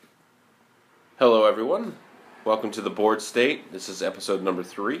everyone. Welcome to the Board State. This is episode number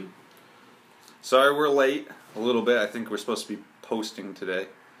 3. Sorry we're late a little bit. I think we're supposed to be posting today.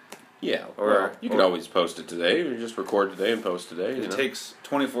 Yeah, or you can always post it today. You just record today and post today. It takes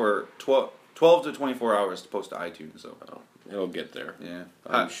 12 to 24 hours to post to iTunes, so it'll get there. Yeah,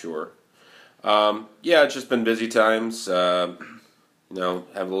 I'm sure. It's just been busy times. Have a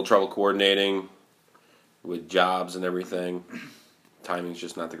little trouble coordinating with jobs and everything. Timing's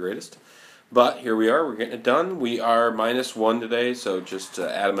just not the greatest. But here we are. We're getting it done. We are -1 today, so just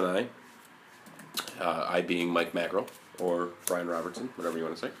Adam and I. I being Mike Mackerel or Brian Robertson, whatever you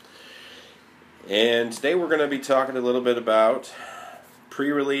want to say. And today we're going to be talking a little bit about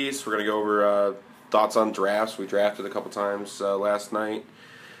pre-release. We're going to go over thoughts on drafts. We drafted a couple times last night.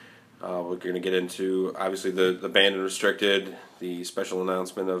 We're going to get into, obviously, the banned and restricted, the special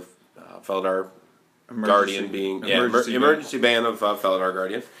announcement of Felidar Guardian being... emergency ban of Felidar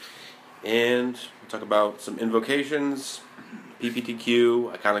Guardian. And we'll talk about some invocations,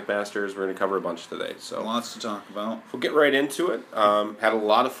 PPTQ, Iconic Masters. We're going to cover a bunch today. So lots to talk about. We'll get right into it. Had a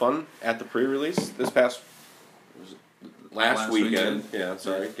lot of fun at the pre-release this past last weekend. Yeah,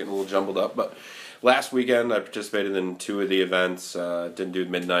 sorry, getting a little jumbled up. But last weekend I participated in 2 of the events. Didn't do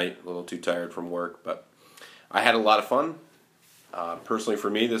midnight, a little too tired from work. But I had a lot of fun. Personally, for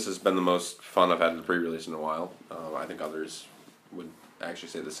me, this has been the most fun I've had at the pre-release in a while. I think others would actually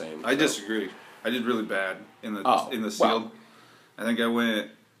say the same. I disagree. I did really bad in the sealed. Wow. I think I went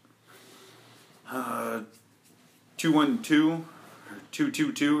 2-1-2 or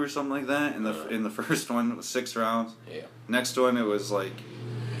 2-2-2 or something like that. In the first one, it was 6 rounds. Yeah. Next one, it was like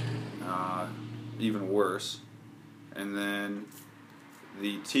even worse. And then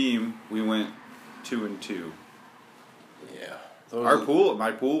the team, we went 2-2. Yeah.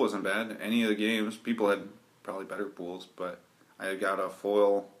 My pool wasn't bad. Any of the games, people had probably better pools, but I got a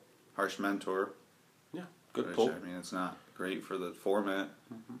foil Harsh Mentor. Yeah, good which, pool. I mean, it's not great for the format.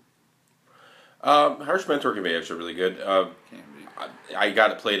 Harsh Mentor can be actually really good. Can be. I got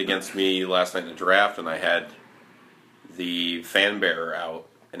it played against me last night in the draft, and I had the Fan Bearer out,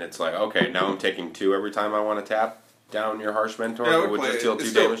 and it's like, okay, now I'm taking 2 every time I want to tap down your Harsh Mentor. Yeah, it would just deal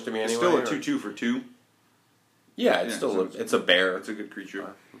 2 damage to me anyway. It's still a 2/2 for 2. Yeah, it's a bear. It's a good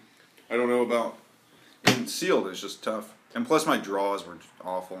creature. I don't know about in sealed. It's just tough, and plus my draws were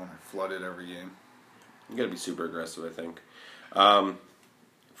awful, and I flooded every game. You got to be super aggressive, I think.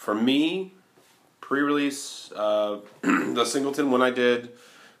 For me, pre-release, the Singleton one I did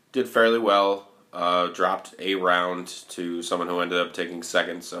fairly well. Dropped a round to someone who ended up taking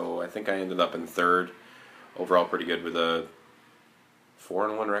 2nd, so I think I ended up in 3rd. Overall, pretty good with a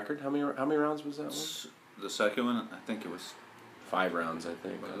 4-1 record. How many rounds was that one? The second one, I think it was 5 rounds. I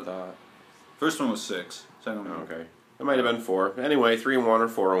think. I thought. First one was 6. Second one. Okay, it might have been 4. Anyway, 3-1 or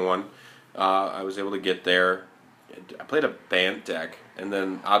 4-1. I was able to get there. I played a Bant deck, and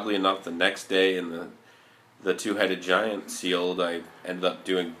then oddly enough, the next day in the 2-headed giant sealed, I ended up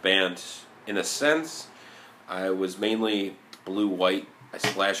doing Bant. In a sense, I was mainly blue-white. I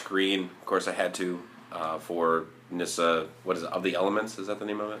splashed green. Of course, I had to for Nissa. What is it? Of the Elements? Is that the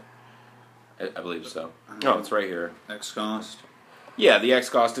name of it? I believe so. No, it's right here. X-Cost. Yeah, the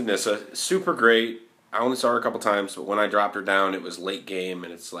X-Cost of Nissa. Super great. I only saw her a couple times, but when I dropped her down, it was late game,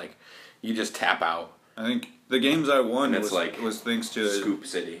 and it's like, you just tap out. I think the games I won was thanks to Scoop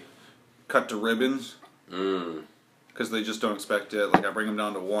City. Cut to ribbons. Because they just don't expect it. Like, I bring them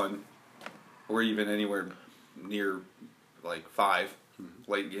down to 1, or even anywhere near, like, 5,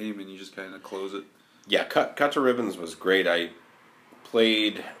 late game, and you just kind of close it. Yeah, cut to ribbons was great. I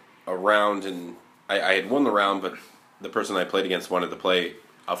played a round, and I had won the round, but the person I played against wanted to play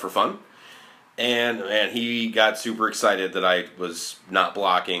for fun. And, man, he got super excited that I was not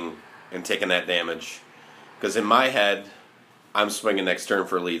blocking and taking that damage. Because in my head, I'm swinging next turn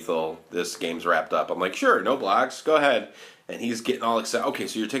for lethal. This game's wrapped up. I'm like, sure, no blocks, go ahead. And he's getting all excited. Okay,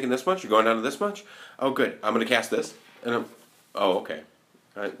 so you're taking this much? You're going down to this much? Oh, good. I'm going to cast this. And oh, okay.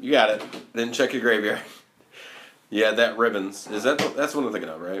 All right, you got it. Then check your graveyard. Yeah, that ribbons. That's what I'm thinking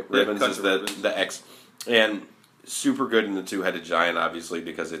of, right? Ribbons is the X. And super good in the 2-headed giant, obviously,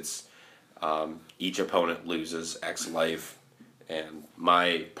 because it's each opponent loses X life. And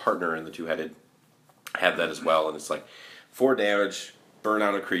my partner in the 2-headed had that as well. And it's like 4 damage, burn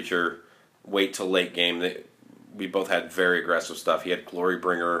out a creature, wait till late game. We both had very aggressive stuff. He had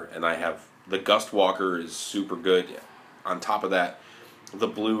Glorybringer, and I have the Gust Walker is super good. On top of that, the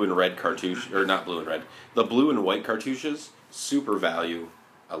blue and red cartouche, or not blue and red, the blue and white cartouches, super value.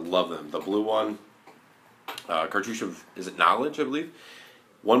 I love them. The blue one, cartouche of, is it Knowledge, I believe?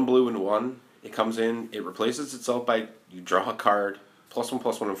 1 blue and 1. It comes in, it replaces itself by, you draw a card,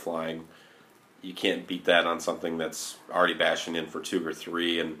 +1/+1 in flying. you can't beat that on something that's already bashing in for 2 or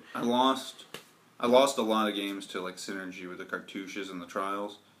 3. And I lost a lot of games to like synergy with the cartouches and the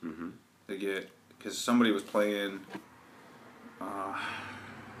trials. mm-hmm. They get because somebody was playing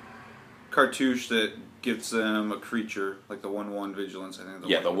cartouche that gives them a creature like the 1/1 vigilance. I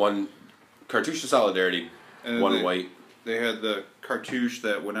think. The one cartouche of solidarity, and one white. They had the cartouche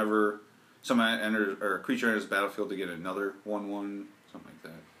that whenever someone enters or a creature enters the battlefield to get another 1/1, something like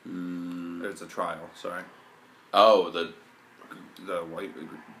that. It's a trial. Sorry. Oh, the white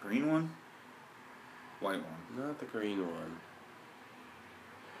green one. White one. Not the green one.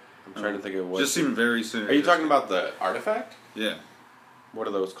 I'm trying to think of what. Just seemed very synergistic. Are you talking about the artifact? Yeah. What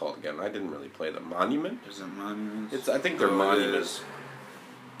are those called again? I didn't really play them. Monument? Is it monuments? I think they're monuments.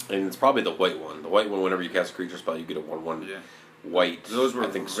 And it's probably the white one. The white one, whenever you cast a creature spell, you get a 1/1 white. Those were I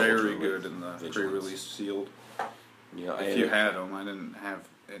think very good in the vigilance. pre-release sealed. Yeah, If you had them, I didn't have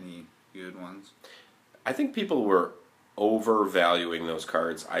any good ones. I think people were overvaluing those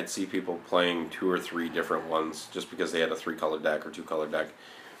cards. I'd see people playing 2 or 3 different ones just because they had a 3-color deck or 2-color deck.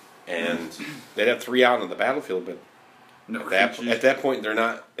 And they'd have 3 out on the battlefield, but No at that point, they don't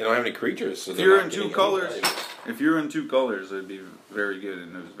have any creatures. So if you're in 2 colors, it'd be very good,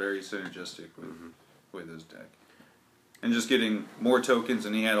 and it was very synergistic with his deck. And just getting more tokens,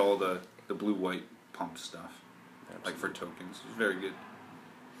 and he had all the blue-white pump stuff, like for tokens. It was very good.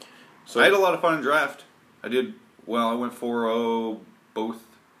 So I had a lot of fun in draft. I did well. I went 4-0 both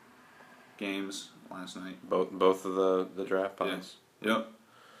games last night. Both of the draft pods. Yeah. Yep.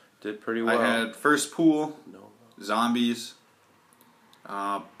 Did pretty well. I had first pool. No. Zombies.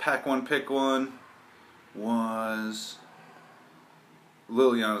 Pack one, pick one was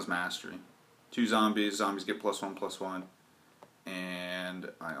Liliana's Mastery. 2 zombies. Zombies get +1/+1. And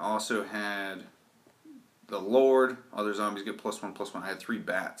I also had the Lord. Other zombies get +1/+1. I had 3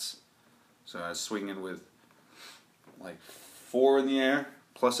 bats. So I was swinging with like 4 in the air.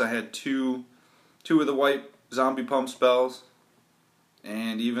 Plus I had 2 of the white zombie pump spells.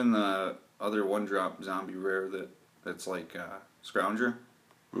 And even the other 1-drop zombie rare that's like Scrounger.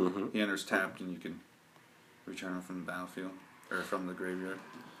 Mm-hmm. He enters tapped, and you can return him from the battlefield or from the graveyard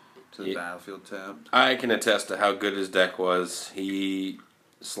to the battlefield tapped. I can attest to how good his deck was. He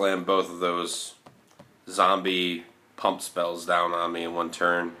slammed both of those zombie pump spells down on me in one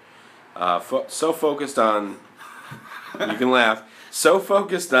turn. So focused on, you can laugh. So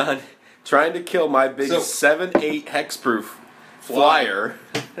focused on trying to kill my big 7/8 hexproof flyer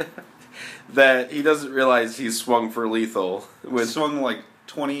that he doesn't realize he's swung for lethal. Swung like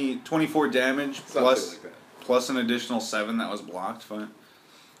 24 damage plus an additional 7 that was blocked. Fine.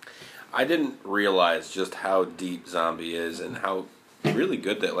 I didn't realize just how deep Zombie is and how really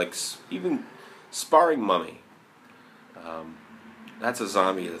good that, like, even Sparring Mummy. That's a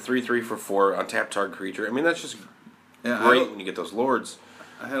zombie. The 3/3 for 4 untapped target creature. I mean, that's just great when you get those lords.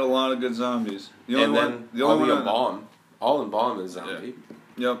 I had a lot of good zombies. The only Embalm. All Embalm is zombie.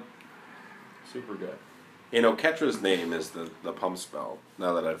 Yeah. Yep. Super good. You know, Ketra's name is the pump spell,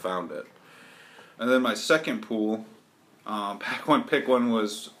 now that I've found it. And then my second pool, pack one, pick one,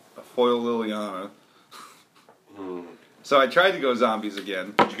 was a foil Liliana. So I tried to go zombies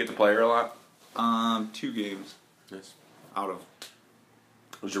again. Did you get to play her a lot? 2 games. Yes. Out of.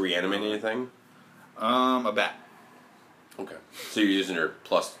 Did you reanimate anything? A bat. Okay. So you're using her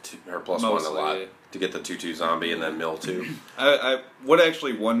plus Mostly, one a lot yeah. to get the 2/2 zombie and then mill 2. What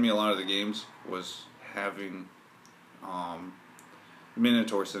actually won me a lot of the games was having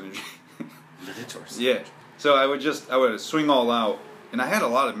Minotaur synergy. Minotaur synergy. Yeah. So I would swing all out, and I had a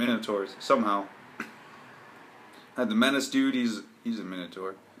lot of Minotaurs somehow. I had the Menace dude. He's a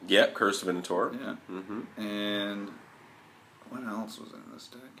Minotaur. Yep, Cursed Minotaur. Yeah. Mm-hmm. And what else was in this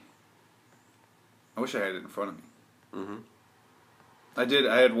deck? I wish I had it in front of me. Mm-hmm. I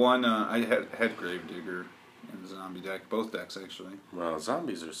had one. I had Gravedigger in the zombie deck. Both decks actually. Well,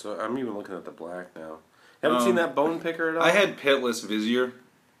 zombies are so. I'm even looking at the black now. Haven't seen that Bone Picker at all? I had Pitless Vizier.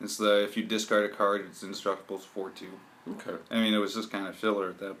 It's if you discard a card, it's indestructible. It's 4/2. Okay. I mean, it was just kind of filler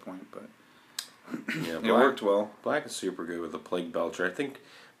at that point, but yeah, it worked well. Black is super good with the Plague Belcher. I think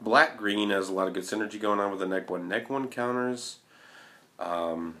Black Green has a lot of good synergy going on with the Neg 1. Neg 1 counters.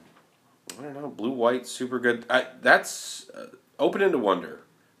 I don't know. Blue White, super good. That's Open into Wonder.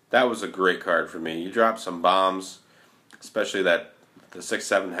 That was a great card for me. You drop some bombs, especially the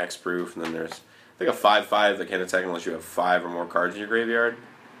 6/7 hexproof, and then there's I think a 5/5 that can't attack unless you have 5 or more cards in your graveyard.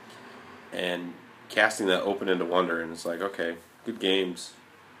 And casting that Open into Wonder, and it's like, okay, good games.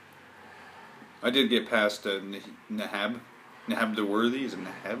 I did get past Nahab. Nahab the Worthy? Is it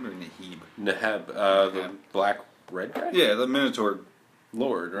Nahab or Nahib? Nahab, the black red guy? Yeah, the Minotaur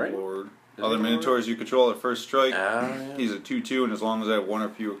Lord, right? Lord. Other Minotaurs you control at first strike. Yeah. He's a 2/2, and as long as I have one or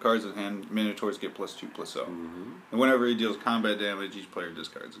fewer cards in hand, Minotaurs get +2/+0. Mm-hmm. And whenever he deals combat damage, each player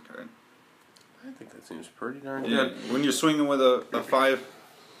discards a card. I think that seems pretty darn Yeah. good. When you're swinging with a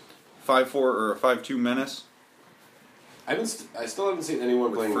 5/4 or a 5/2 menace, I still haven't seen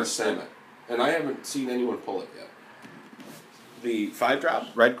anyone With playing first this Samet, and I haven't seen anyone pull it yet. The 5-drop,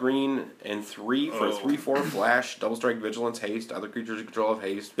 red, green, and 3 for 3/4 flash, double strike, vigilance, haste. Other creatures you control have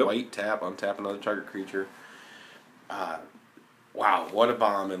haste. Yep. White, tap, untap another target creature. Wow, what a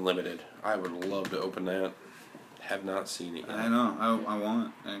bomb in limited! I would love to open that. Have not seen it yet. I know. I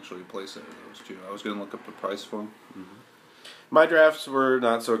want to actually play set of those too. I was going to look up the price for them. My drafts were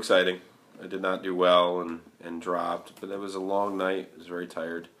not so exciting. I did not do well and dropped, but it was a long night. I was very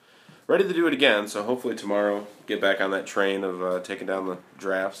tired. Ready to do it again, so hopefully tomorrow get back on that train of taking down the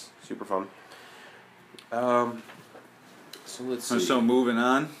drafts. Super fun. So let's see. So moving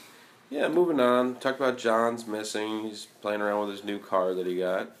on. Yeah, moving on. Talked about John's missing. He's playing around with his new car that he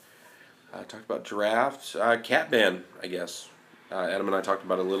got. Talked about drafts. Cat ban, I guess. Adam and I talked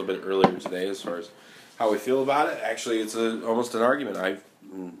about it a little bit earlier today as far as how we feel about it. Actually, it's almost an argument. I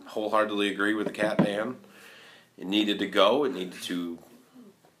wholeheartedly agree with the cat ban. It needed to go. It needed to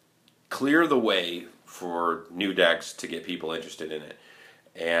clear the way for new decks to get people interested in it.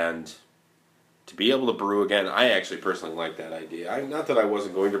 And to be able to brew again, I actually personally like that idea. Not that I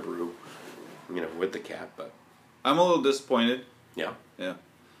wasn't going to brew, with the cat, but I'm a little disappointed. yeah. Yeah.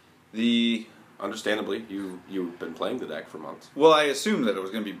 Understandably, you've been playing the deck for months. Well, I assumed that it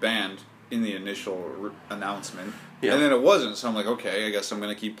was going to be banned in the initial announcement. Yeah. And then it wasn't, so I'm like, okay, I guess I'm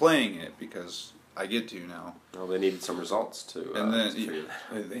going to keep playing it because I get to now. Well, they needed some results to. And then to figure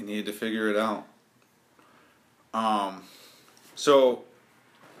that. they needed to figure it out. So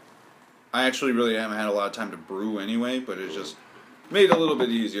I actually really haven't had a lot of time to brew anyway, but it just made it a little bit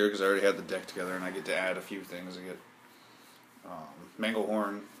easier because I already had the deck together and I get to add a few things. I get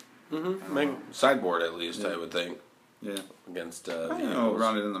Manglehorn. Sideboard at least, Yeah. I would think, Yeah. against. I don't know,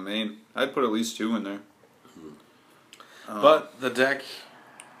 run it in the main. I'd put at least 2 in there. But the deck.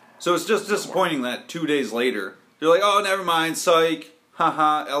 So it's just disappointing that 2 days later, you're like, oh, never mind, psych,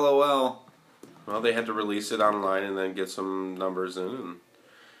 haha, lol. Well, they had to release it online and then get some numbers in,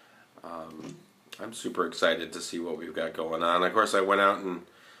 and I'm super excited to see what we've got going on. Of course, I went out and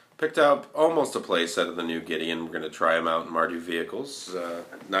picked up almost a play set of the new Gideon. We're going to try him out in Mardu Vehicles.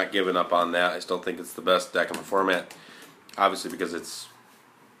 Not giving up on that. I still think it's the best deck in the format, obviously because it's,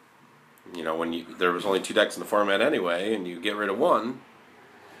 when there was only 2 decks in the format anyway, and you get rid of one.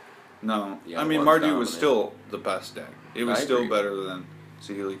 No, Yeah, I mean, one's Mardu was dominant. still the best deck. It was I still agree. better than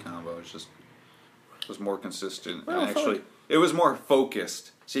Saheeli combo. It was more consistent. Well, and actually, it was more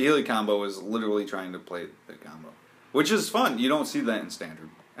focused. Saheeli combo was literally trying to play the combo, which is fun. You don't see that in standard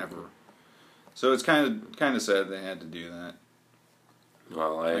ever. So it's kind of sad they had to do that.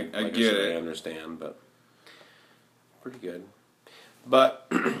 Well, I get it. I understand, but pretty good.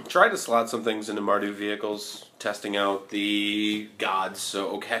 But try to slot some things into Mardu Vehicles, testing out the gods.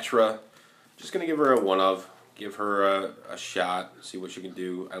 So Oketra, just going to give her a one of. Give her a shot, see what she can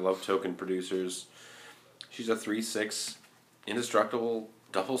do. I love token producers. She's a 3/6 indestructible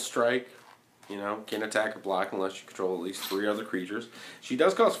double strike. Can't attack or block unless you control at least 3 other creatures. She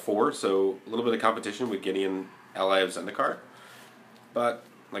does cost 4, so a little bit of competition with Gideon, ally of Zendikar. But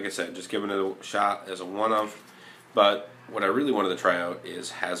like I said, just giving it a shot as a one of. But what I really wanted to try out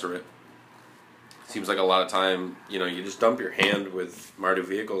is Hazoret. Seems like a lot of time, you just dump your hand with Mardu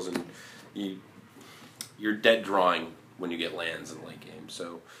Vehicles and you're dead drawing when you get lands in the late game.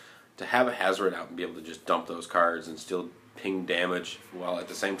 So to have a Hazoret out and be able to just dump those cards and still ping damage while at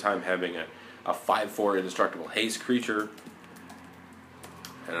the same time having a 5/4 indestructible haste creature,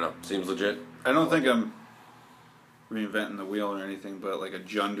 I don't know, seems legit. I don't think I'm reinventing the wheel or anything, but like a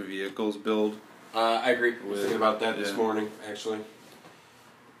Jund Vehicles build. I agree. I was thinking about that this Yeah. morning, actually.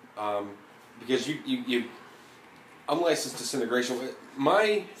 Because you unlicensed disintegration.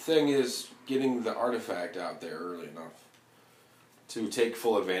 My thing is getting the artifact out there early enough to take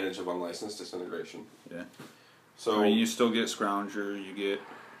full advantage of unlicensed disintegration. Yeah. So I mean, you still get Scrounger, you get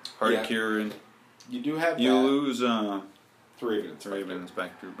Hard Yeah. Kieran, you do have you that. lose Thraven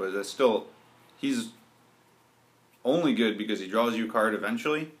Inspector, but that's still, he's only good because he draws you a card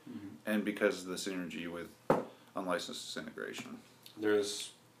eventually, and because of the synergy with unlicensed disintegration.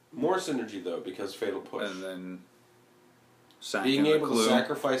 There's more synergy though because Fatal Push. And then Being able clue. to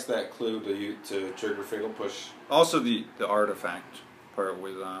sacrifice that clue to trigger Fatal Push. Also the artifact part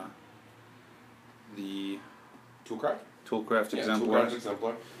with the Toolcraft? Toolcraft Yeah, Exemplar. Toolcraft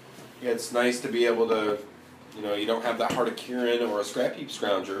Exemplar. Yeah, it's nice to be able to, you don't have that Heart of Kieran or a Scrap Heap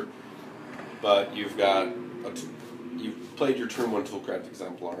Scrounger but you've got you've played your turn 1 Toolcraft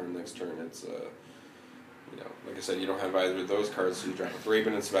Exemplar, and next turn it's like I said, you don't have either of those cards, so you drop with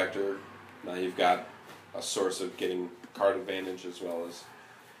Raven Inspector. Now you've got a source of getting card advantage as well as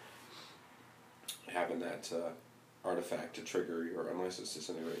having that artifact to trigger your Unlicensed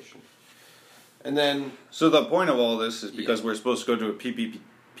Disintegration. And then... So the point of all this is because we're supposed to go to a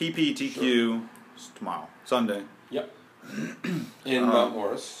PPTQ tomorrow, Sunday. Yep. In Mount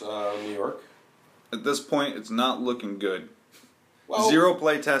Morris, New York. At this point, it's not looking good. Well, 0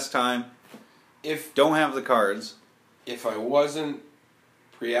 play test time. Don't have the cards. If I wasn't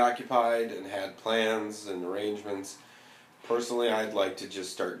preoccupied and had plans and arrangements, personally, I'd like to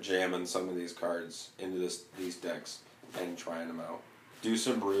just start jamming some of these cards into these decks and trying them out. Do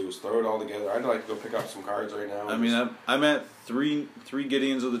some brews, throw it all together. I'd like to go pick up some cards right now. I mean, I'm at three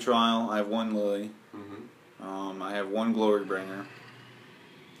Gideons of the Trial. I have 1 Lily. Mm-hmm. I have 1 Glorybringer.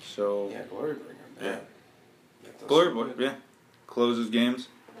 So yeah, Glorybringer. Yeah. Glorybringer. Yeah. Closes games.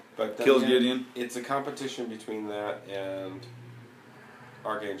 But kills Gideon. It's a competition between that and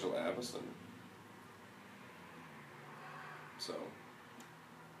Archangel Avacyn. So,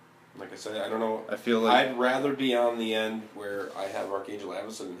 like I said, I don't know. I feel like I'd rather be on the end where I have Archangel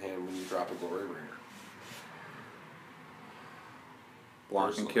Avacyn in hand when you drop a Glorybringer.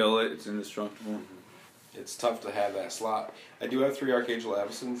 Block and kill it. It's indestructible. Mm-hmm. It's tough to have that slot. I do have 3 Archangel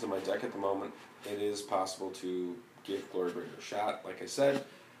Avacyns in my deck at the moment. It is possible to give Glorybringer a shot. Like I said,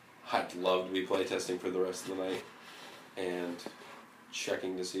 I'd love to be playtesting for the rest of the night and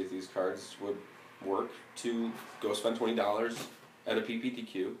checking to see if these cards would work to go spend $20 at a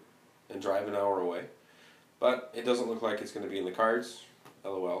PPTQ and drive an hour away. But it doesn't look like it's going to be in the cards.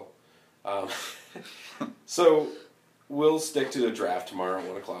 LOL. So we'll stick to the draft tomorrow at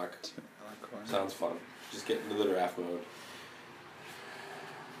 1 o'clock. Sounds fun. Just get into the draft mode.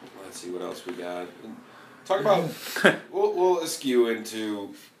 Let's see what else we got. Talk about... we'll eschew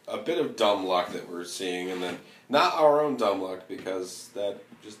into a bit of dumb luck that we're seeing, and then not our own dumb luck, because that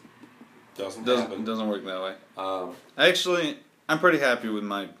just doesn't happen. It doesn't work that way. Actually, I'm pretty happy with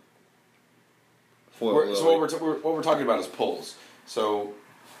my foil. So what we're talking about is pulls. So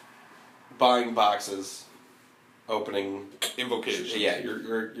buying boxes, opening invocations. Yeah,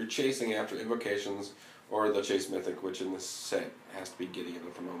 you're chasing after invocations or the Chase Mythic, which in this set has to be Gideon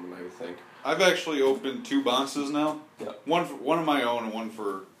at the moment, I would think. I've actually opened 2 boxes now. Yeah. One of my own and one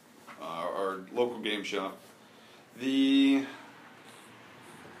for our local game shop. The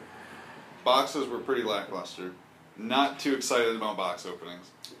boxes were pretty lackluster. Not too excited about box openings.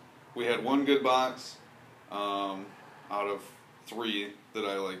 We had 1 good box out of 3 that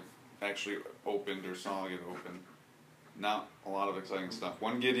I actually opened or saw get open. Not a lot of exciting stuff.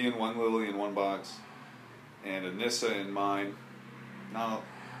 1 Gideon, 1 Lily in 1 box, and a Nissa in mine. Not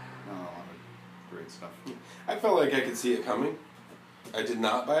a lot of great stuff. I felt like I could see it coming. I did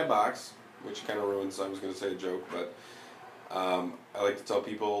not buy a box, which kind of ruins, I was going to say a joke, but I like to tell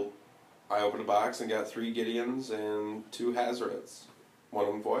people I opened a box and got 3 Gideons and 2 Hazards, 1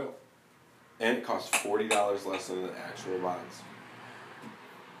 of them foil. And it cost $40 less than an actual box.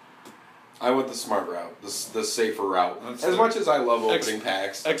 I went the smart route, the safer route. As much as I love opening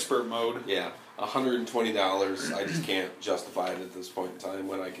packs. Expert mode. Yeah, $120, I just can't justify it at this point in time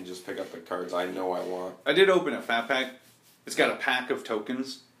when I can just pick up the cards I know I want. I did open a Fat Pack. It's got a pack of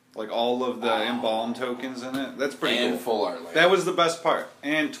tokens, like all of the embalmed tokens in it. That's pretty cool. And full art land. That was the best part.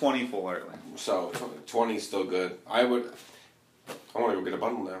 And 20 full art land. So, 20 is still good. I want to go get a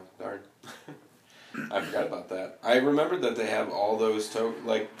bundle now. Darn. I forgot about that. I remembered that they have all those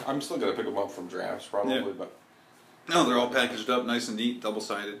tokens. I'm still going to pick them up from drafts, probably, yeah. but... No, they're all packaged up, nice and neat,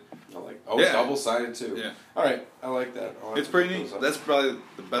 double-sided. It's double-sided, too. Yeah. Alright, I like that. It's pretty neat. That's probably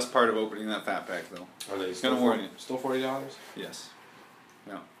the best part of opening that Fat Pack, though. Are they still $40? Still $40? Yes.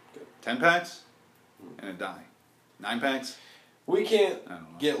 No. Good. 10 packs and a die. 9 packs? We can't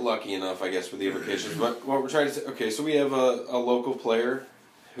get lucky enough, I guess, with the invocations. But what we're trying to say... Okay, so we have a local player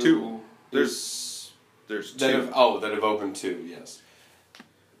who... There's 2. That have opened 2, yes.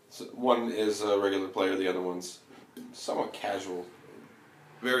 So one is a regular player, the other one's somewhat casual.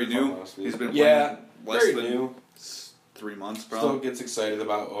 Very new. He's been playing very new. 3 months, probably. Still gets excited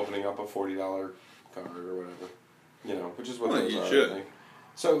about opening up a $40 card or whatever. Which is what those are, should. I think.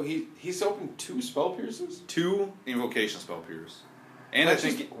 So he's opened 2 Spell Pierces? 2 Invocation Spell Pierces. And That's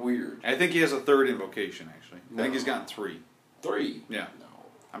just weird. I think he has a 3rd Invocation, actually. No. I think he's gotten 3. 3? Yeah. No.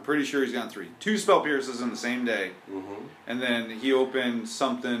 I'm pretty sure he's gotten 3. 2 Spell Pierces in the same day. Mm-hmm. And then he opened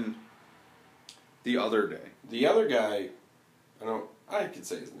something the other day. The other guy, I could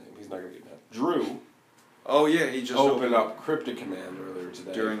say his name. He's not going to be mad. Drew Oh yeah, he just opened up Cryptic Command earlier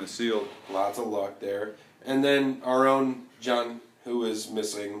today. during the seal. Lots of luck there. And then our own John, who is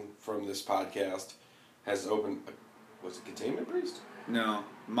missing from this podcast, has opened. Was it Containment Priest? No,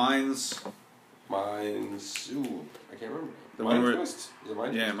 mine's. Ooh, I can't remember. The Mind one where, Twist? Is it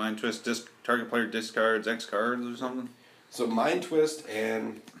Mind yeah, Twist? Mind Twist. Target player discards X cards or something. So Mind Twist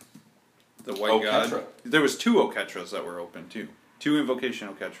and The White God. Oketra. There was 2 Oketras that were open too. 2 Invocation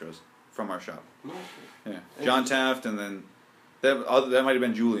Oketras from our shop. Yeah, John Taft, and then that might have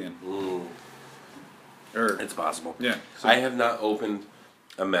been Julian. It's possible. Yeah, so I have not opened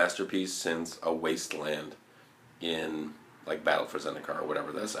a Masterpiece since a Wasteland in like Battle for Zendikar or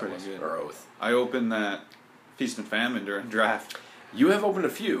whatever that set was, good. or Oath. I opened that Feast and Famine during draft. You have opened a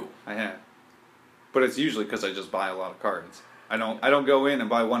few. I have, but it's usually because I just buy a lot of cards. I don't go in and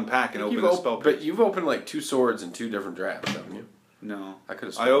buy one pack and open a spell. But you've opened like 2 swords in 2 different drafts, haven't you? No, I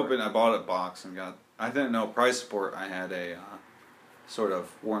could have. I bought a box and got. I didn't know prize support. I had a sort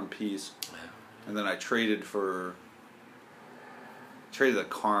of War and Peace, and then I traded a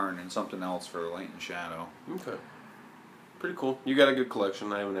Karn and something else for Light and Shadow. Okay. Pretty cool. You got a good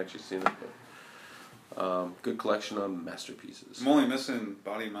collection. I haven't actually seen it, but good collection on masterpieces. I'm only missing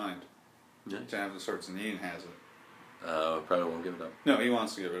Body and Mind Yeah. to have the sorts, and Ian has it. Probably won't give it up. No, he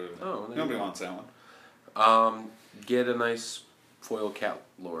wants to get rid of it. Oh, there Nobody you go. wants that one. Get a nice foil cat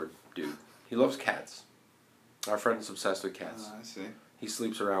lord dude. He loves cats. Our friend is obsessed with cats. I see. He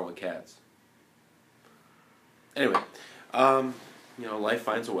sleeps around with cats. Anyway, life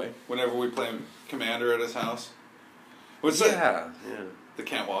finds a way. Whenever we play Commander at his house, what's that? Yeah. The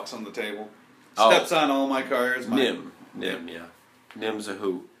cat walks on the table, Oh. steps on all my cards. Nim, yeah. Nim's a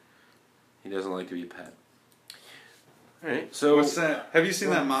hoot. He doesn't like to be a pet. All right, so What's that? Have you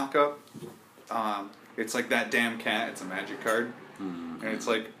seen that mock-up? It's like that damn cat. It's a magic card, and it's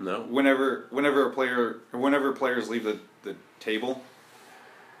like No. whenever players leave the table,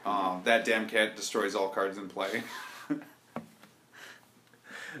 that damn cat destroys all cards in play.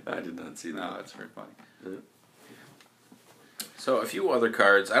 I did not see that. No, that's very funny. So a few other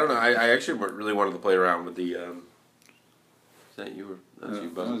cards. I don't know. I actually really wanted to play around with the. Is that you? That's you,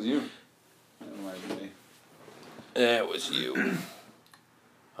 Buzz. That was you. That might be me. That was you.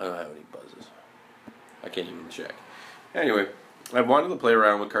 I don't have any buzzes. I can't even check. Anyway, I wanted to play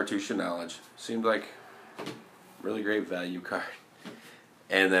around with Cartouche of Knowledge. Seemed like really great value card.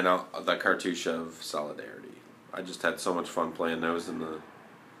 And then the Cartouche of Solidarity. I just had so much fun playing those in the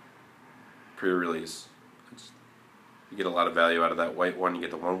pre-release. You get a lot of value out of that white one. You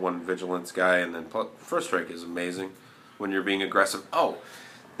get the 1/1 Vigilance guy, and then First Strike is amazing when you're being aggressive. Oh,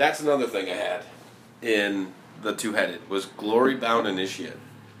 that's another thing I had in the 2-headed was Glory Bound Initiate.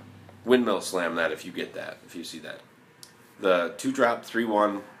 Windmill Slam that if you get that, if you see that. The 2-drop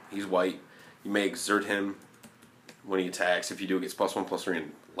 3/1. He's white. You may exert him when he attacks. If you do, it gets +1/+3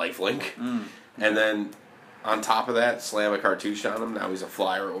 and lifelink. And then on top of that, slam a Cartouche on him. Now he's a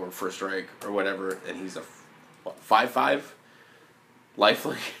flyer or First Strike or whatever, and he's a 5/5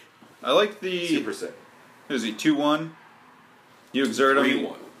 lifelink. I like the. Super sick. Is he 2/1? You exert him.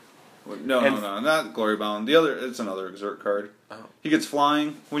 3/1. No, not Glory Bound. The other, it's another exert card. Oh. He gets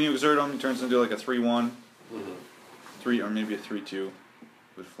flying. When you exert him, he turns into like a 3/1, 3 or maybe a 3/2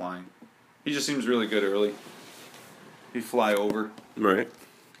 with flying. He just seems really good early. He'd fly over. Right.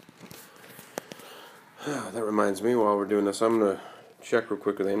 That reminds me, while we're doing this, I'm going to check real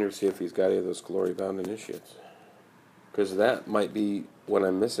quick with Andrew to see if he's got any of those Glory Bound Initiates. Because that might be what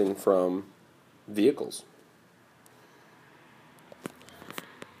I'm missing from vehicles.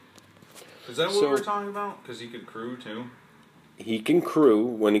 Is that what So- we're talking about? Because he could crew too. He can crew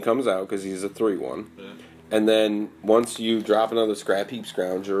when he comes out because he's a 3/1. Yeah. And then once you drop another Scrap Heap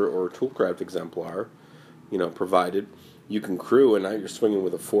Scrounger or Toolcraft Exemplar, provided, you can crew and now you're swinging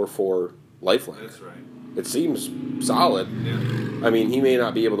with a 4/4 lifelink. That's right. It seems solid. Yeah. I mean, he may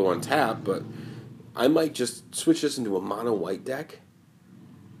not be able to untap, but I might just switch this into a mono white deck.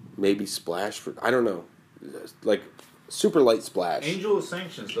 Maybe splash for, I don't know. Like, super light splash. Angel of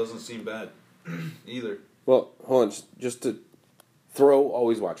Sanctions doesn't seem bad either. Well, hold on. Just to throw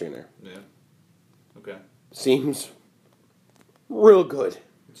Always Watching there. Yeah. Okay. Seems real good.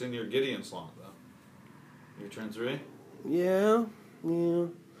 It's in your Gideon slot though. Your turn 3? Yeah.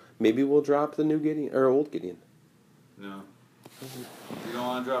 Maybe we'll drop the new Gideon, or old Gideon. No. You don't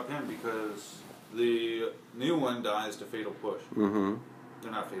want to drop him because the new one dies to Fatal Push. Mm-hmm.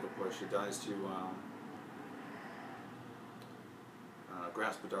 They're not Fatal Push. It dies to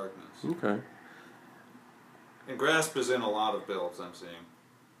Grasp of Darkness. Okay. And Grasp is in a lot of builds I'm seeing.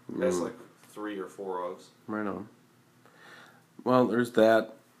 That's like 3 or 4 ofs. Right on. Well, there's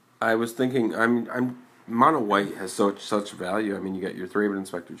that. I was thinking, I'm Mono White has such value. I mean, you got your Thraben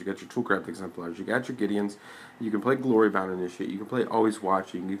Inspectors, you got your Toolcraft Exemplars, you got your Gideons, you can play Glorybound Initiate, you can play Always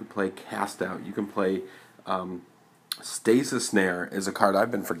Watching, you can play Cast Out, you can play Stasis Snare is a card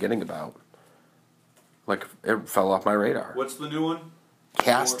I've been forgetting about. Like, it fell off my radar. What's the new one?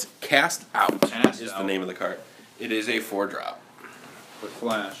 Cast Out Cast is Out. the name of the card. It is a 4-drop. With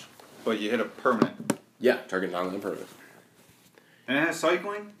flash. But you hit a permanent. Yeah, target non-land permanent. And it has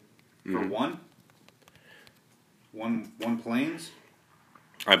cycling? For one? One planes?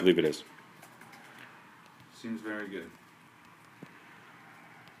 I believe it is. Seems very good.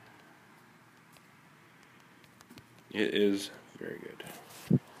 It is very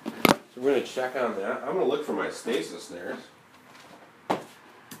good. So we're going to check on that. I'm going to look for my Stasis Snares.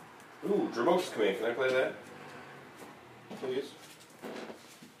 Ooh, Dramox's Command. Can I play that? Please?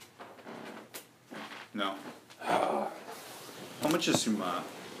 No. How much is Sumat?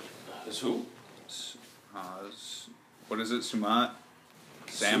 Is who? What is it? Sumat?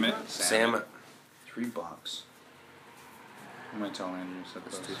 Salmon? Salmon. $3. I might tell Andrew said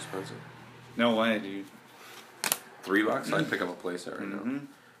That's those. too expensive. No way, dude. $3? I'd pick up a playset right Mm-hmm. now.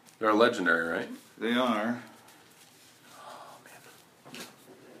 They're a legendary, right? They are. Oh, man.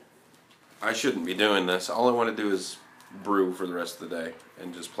 I shouldn't be doing this. All I want to do is brew for the rest of the day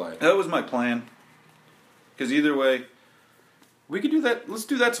and just play. That was my plan. Because either way... We could do that. Let's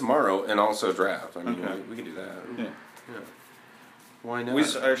do that tomorrow and also draft. I mean, Okay. we can do that. Yeah. Yeah. Why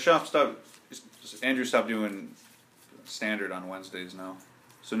not? Our shop stopped... Andrew stopped doing standard on Wednesdays now.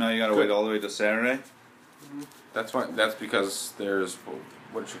 So now you gotta wait all the way to Saturday? That's fine. That's because there's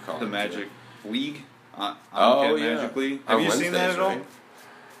what you call The it? Magic League? Oh, yeah. Magic League. On Have you seen that Wednesdays, at all?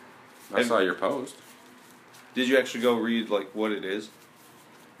 right? I saw your post. Did you actually go read like what it is?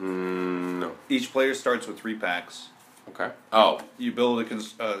 No. Each player starts with 3 packs. Okay. Oh, You build a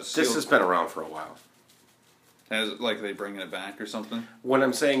this sealed... has been around for a while. As, like they bringing it back or something? What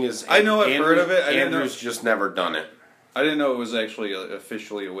I'm saying is, I know I've heard of it. I didn't know- Andrew's just never done it. I didn't know it was actually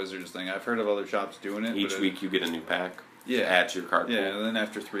officially a Wizards thing. I've heard of other shops doing it. Each but week you get a new pack. Yeah. To add to your card pool. Yeah, and then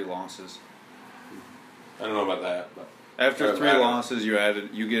after 3 losses. I don't know about that, but After Doesn't 3 matter. losses,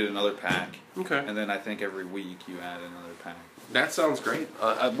 you get another pack. okay. And then I think every week you add another pack. That sounds great.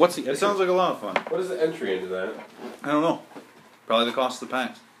 What's the? It sounds like a lot of fun. What is the entry into that? I don't know. Probably the cost of the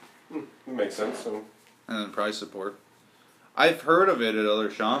packs. It makes sense. So. And then price support. I've heard of it at other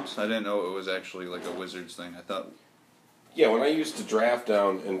shops. I didn't know it was actually like a Wizards thing. I thought... Yeah, when I used to draft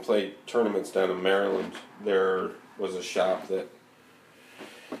down and play tournaments down in Maryland, there was a shop that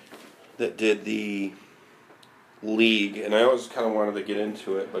did the league, and I always kind of wanted to get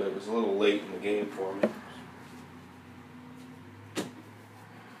into it, but it was a little late in the game for me.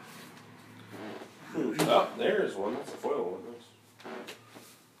 Oh, there's one. That's a foil one. That's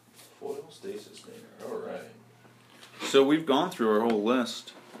foil Stasis there. All right. So we've gone through our whole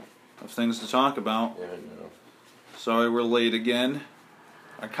list of things to talk about. Yeah, I know. Sorry we're late again.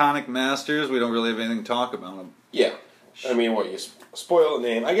 Iconic Masters, we don't really have anything to talk about them. Yeah. I mean, what, you spoil the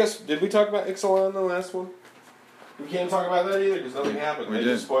name. I guess, did we talk about Ixalan in the last one? We can't talk about that either because nothing happened. We They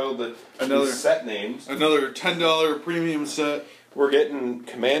did. just spoiled Another- the set names. Another $10 premium set. We're getting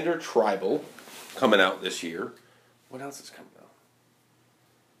Commander Tribal coming out this year. What else is coming out?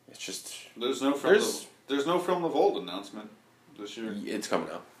 It's just... There's no From the Vault announcement this year. It's coming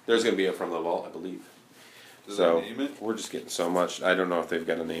out. There's going to be a From the Vault, I believe. Does So, they name it? we're just getting so much. I don't know if they've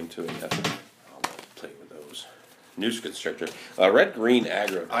got a name to it yet. I'll play with those. Noose Constrictor. Red-green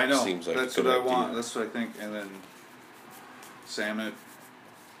aggro I know. seems like That's a what good I want. idea. That's what I think. And then Samet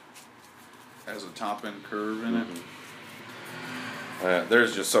has a top end curve in it.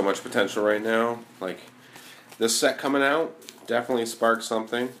 There's just so much potential right now. Like, this set coming out definitely sparked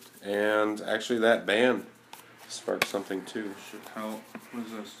something. And actually that band sparked something too. What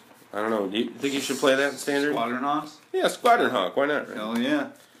is this? I don't know. Do you think you should play that in Standard? Squadron Hawks? Yeah, Squadron Hawk. Why not? Right? Hell yeah.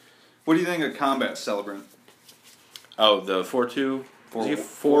 What do you think of Combat Celebrant? Oh, the 4-2?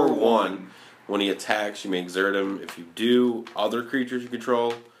 4-1. When he attacks, you may exert him. If you do, other creatures you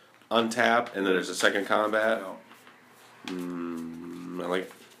control untap, and then there's a second combat. No. I like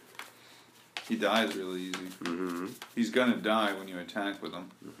it. He dies really easy. Mm-hmm. He's gonna die when you attack with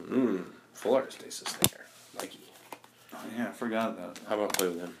him. Full art stasis there. Likey. Oh yeah, I forgot about that. How about play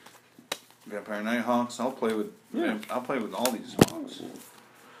with him? Vampire Nighthawks. I'll play with all these hawks.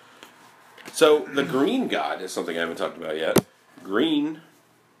 So, the Green God is something I haven't talked about yet. Green.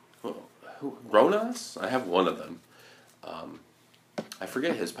 Ronas? I have one of them. I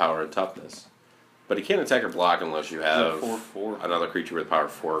forget his power and toughness. But he can't attack or block unless you have 4/4. another creature with power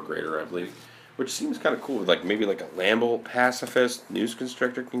 4 or greater, I believe. Which seems kind of cool. Like maybe like a Lambo Pacifist, Noose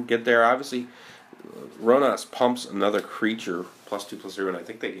Constrictor can get there. Obviously, Ronas pumps another creature +2/+0, and I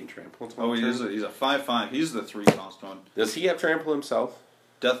think they gain trample. Oh, he's a 5/5. He's the 3-cost one. Does he have trample himself?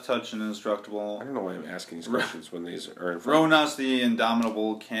 Death Touch and I Indestructible. don't know why I'm asking these questions when these are in front. Ronas the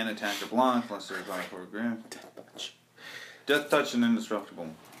Indomitable can attack or block unless they're by 4 grand. Death Touch and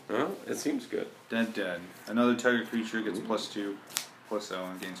Indestructible. Well, it seems good. Dead. Another target creature gets +2/+0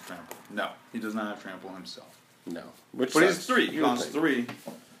 and gains trample. No, he does not have trample himself. No. But he's 3. He costs 3.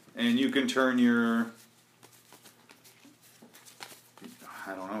 And you can turn your...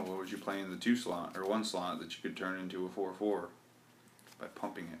 I don't know, what would you play in the 2 slot, or 1 slot that you could turn into a 4/4 by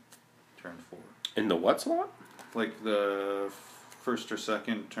pumping it, turn 4. In the what slot? Like the first or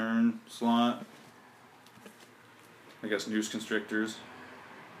second turn slot. I guess Noose Constrictors.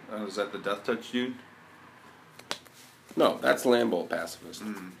 Is that the Death Touch dude? No, that's Lambolt Pacifist.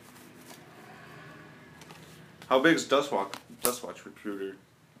 How big is Dustwatch Recruiter?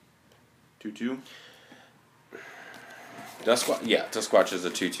 2/2? Duskwatch is a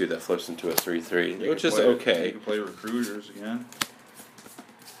 2/2 that flips into a 3/3, which is You okay. can play Recruiters again.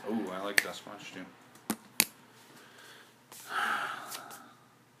 Oh, I like Dustwatch too.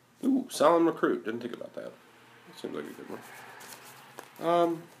 Ooh, Solemn Recruit. Didn't think about that. Seems like a good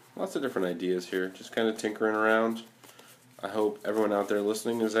one. Lots of different ideas here. Just kind of tinkering around. I hope everyone out there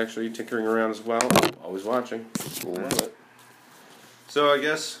listening is actually tinkering around as well. Always watching. Love it. So I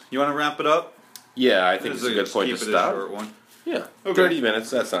guess you want to wrap it up? Yeah, I think it's a good point to keep it a stop. short one. Yeah, Okay. 30 minutes.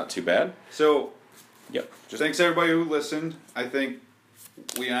 That's not too bad. So Yep. thanks everybody who listened. I think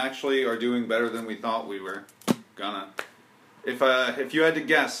we actually are doing better than we thought we were gonna. If you had to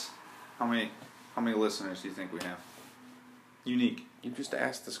guess, how many listeners do you think we have? Unique. You just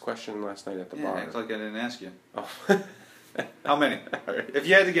asked this question last night at the Yeah, bar. act like I didn't ask you. Oh. How many? All right. If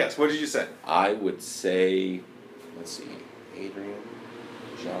you had to guess, what did you say? I would say, let's see, Adrian,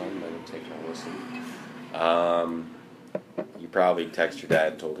 John might have taken a listen. You probably text your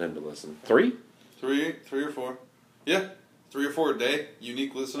dad and told him to listen. 3? 3 or 4. Yeah, 3 or 4 a day.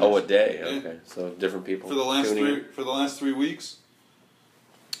 Unique listeners. Oh, a day. Yeah. Okay, so different people For the last tuning in. 3 weeks.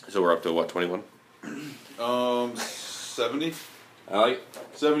 So we're up to what, 21? 70, I like.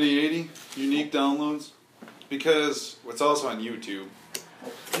 70, 80 unique downloads. Because what's also on YouTube.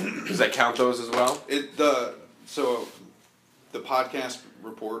 Does that count those as well? So the podcast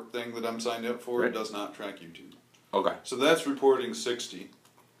report thing that I'm signed up for Right. does not track YouTube. Okay. So that's reporting 60,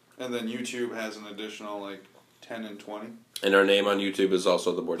 and then YouTube has an additional like 10 and 20. And our name on YouTube is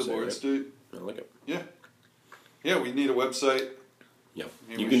also the board The state, board right? state. I like it. Yeah. Yeah, we need a website. Yeah,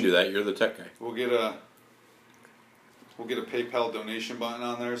 Maybe you we can should- do that. You're the tech guy. We'll get a PayPal donation button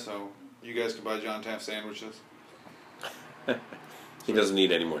on there, so you guys can buy John Taft sandwiches. He doesn't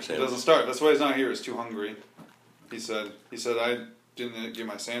need any more He sandwiches. doesn't start. That's why he's not here. He's too hungry. He said I didn't get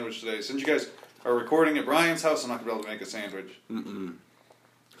my sandwich today. Since you guys are recording at Brian's house, I'm not gonna be able to make a sandwich.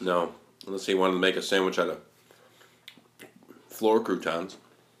 No, unless he wanted to make a sandwich out of floor croutons.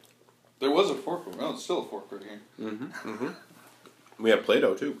 There was a fork. Oh, it's still a fork right here. We have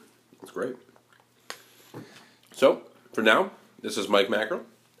Play-Doh too. That's great. So, for now, this is Mike Mackerel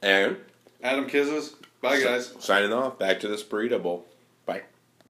and Adam Kizzes. Bye, guys. signing off. Back to this burrito bowl.